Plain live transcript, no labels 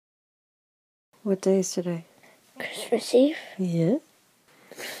What day is today? Christmas Eve. Yeah.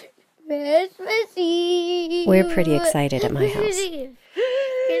 Christmas Eve. We're pretty excited at my house. Christmas Eve.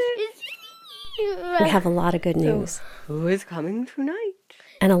 We have a lot of good news. Who is coming tonight?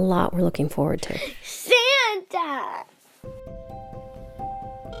 And a lot we're looking forward to. Santa.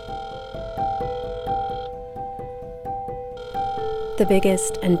 The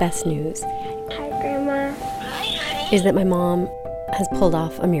biggest and best news Hi, Grandma. is that my mom has pulled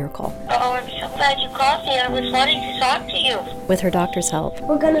off a miracle. Oh, I'm so glad you called me. I was wanting to talk to you. With her doctor's help,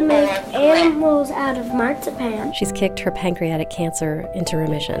 We're gonna make animals out of marzipan. she's kicked her pancreatic cancer into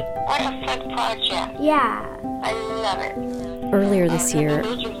remission. What a fun project. Yeah. I love it. Earlier this year,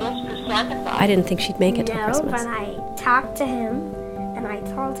 Made your list for Santa Claus. I didn't think she'd make it till No, Christmas. but I talked to him, and I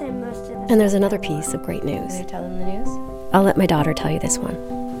told him most of the And there's another piece of great news. Can I tell them the news? I'll let my daughter tell you this one.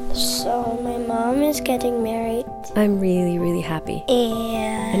 So my mom is getting married, I'm really, really happy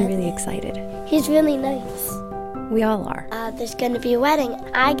and and really excited. he's really nice. We all are. There's gonna be a wedding.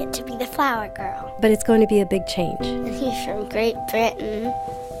 I get to be the flower girl. But it's going to be a big change. And he's from Great Britain.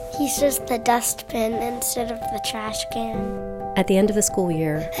 He says the dustbin instead of the trash can. At the end of the school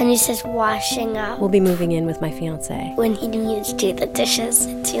year, And he says washing up we'll be moving in with my fiancé. when he needs to do the dishes.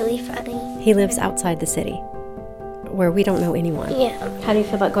 It's really funny. He lives outside the city, where we don't know anyone. Yeah. How do you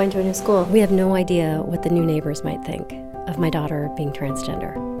feel about going to a new school? We have no idea what the new neighbors might think of my daughter being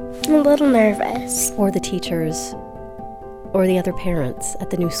transgender, I'm a little nervous, or the teachers, or the other parents at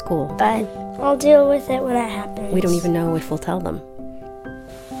the new school. but I'll deal with it when it happens. We don't even know if we'll tell them.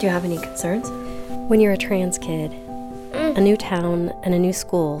 Do you have any concerns? When you're a trans kid, a new town and a new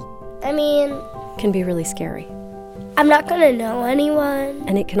school I mean, can be really scary. I'm not gonna know anyone,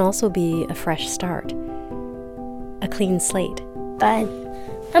 And it can also be a fresh start, a clean slate, but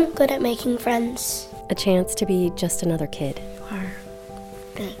I'm good at making friends. a chance to be just another kid.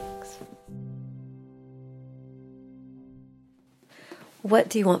 Thanks. What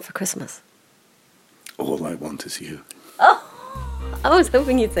do you want for Christmas? All I want is you. I was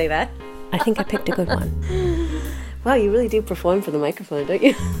hoping you'd say that. I think I picked a good one. Wow, you really do perform for the microphone, don't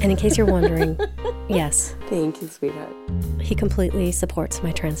you? And in case you're wondering, yes, Thank you, sweetheart. he completely supports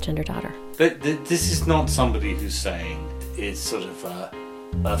my transgender daughter. But this is not somebody who's saying it's sort of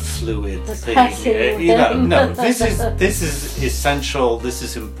a fluid thing. passing No. This is essential. This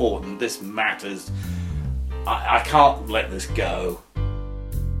is important. This matters. I can't let this go.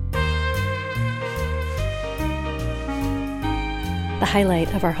 The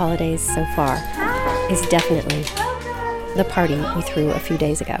highlight of our holidays so far is definitely the party we threw a few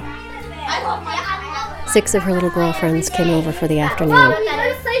days ago. 6 of her little girlfriends came over for the afternoon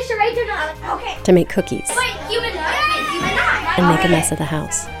to make cookies and make a mess of the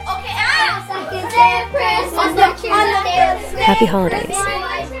house. Happy holidays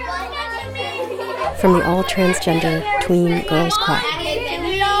from the all transgender tween girls choir.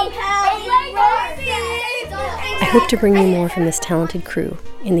 I hope to bring you more from this talented crew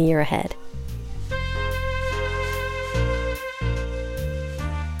in the year ahead.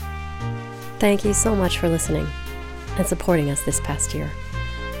 Thank you so much for listening and supporting us this past year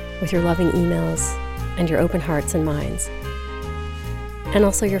with your loving emails and your open hearts and minds, and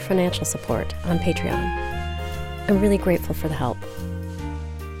also your financial support on Patreon. I'm really grateful for the help.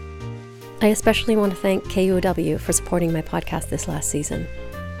 I especially want to thank KUOW for supporting my podcast this last season,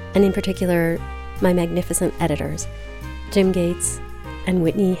 and in particular, my magnificent editors, Jim Gates and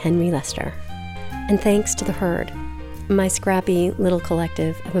Whitney Henry Lester. And thanks to The Herd, my scrappy little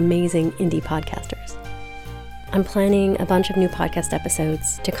collective of amazing indie podcasters. I'm planning a bunch of new podcast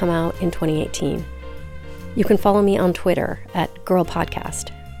episodes to come out in 2018. You can follow me on Twitter at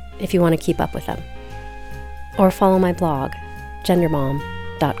GirlPodcast if you want to keep up with them. Or follow my blog,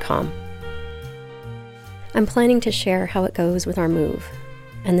 gendermom.com. I'm planning to share how it goes with our move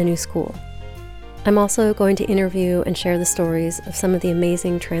and the new school. I'm also going to interview and share the stories of some of the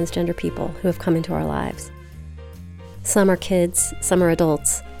amazing transgender people who have come into our lives. Some are kids, some are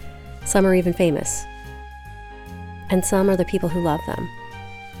adults, some are even famous. And some are the people who love them,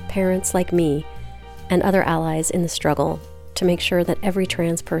 parents like me and other allies in the struggle to make sure that every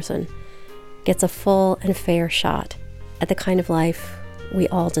trans person gets a full and fair shot at the kind of life we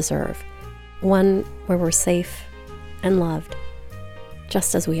all deserve, one where we're safe and loved,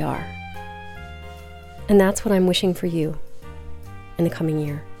 just as we are. And that's what I'm wishing for you in the coming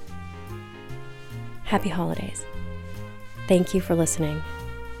year. Happy holidays. Thank you for listening.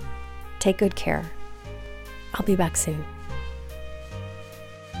 Take good care. I'll be back soon.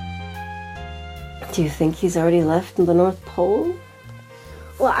 Do you think he's already left the North Pole?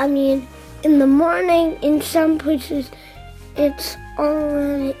 Well, I mean, in the morning, in some places, it's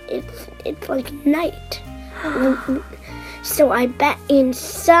already, it's like night. So I bet in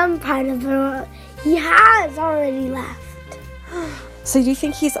some part of the world he has already left. So you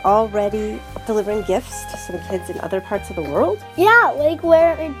think he's already delivering gifts to some kids in other parts of the world? Yeah, like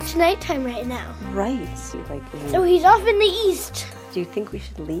where it's nighttime right now. Right. So he's off in the east. Do you think we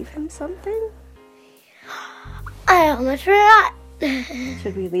should leave him something? I almost forgot.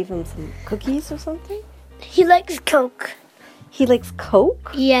 Should we leave him some cookies or something? He likes Coke. He likes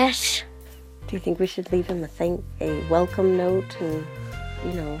Coke? Yes. Do you think we should leave him a welcome note and,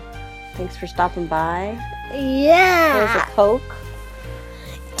 thanks for stopping by? Yeah. There's a Coke.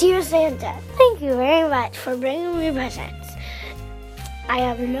 Dear Santa, thank you very much for bringing me presents. I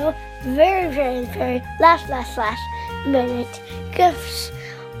have no very, very, very last minute gifts.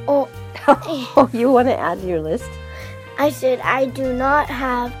 Oh, you want to add to your list? I said I do not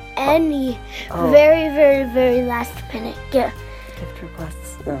have any very, very, very last minute Gift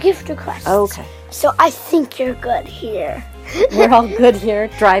requests. No. gift requests. Okay. So I think you're good here. We're all good here.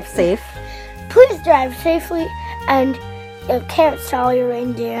 Drive safe. Please drive safely and you can't sell your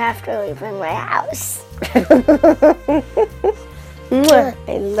reindeer after leaving my house. Mwah.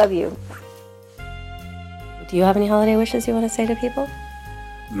 I love you. Do you have any holiday wishes you want to say to people?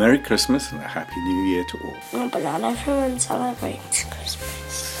 Merry Christmas and a Happy New Year to all. No, but not everyone celebrates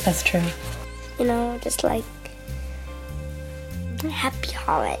Christmas. That's true. Just like happy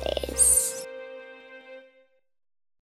holidays.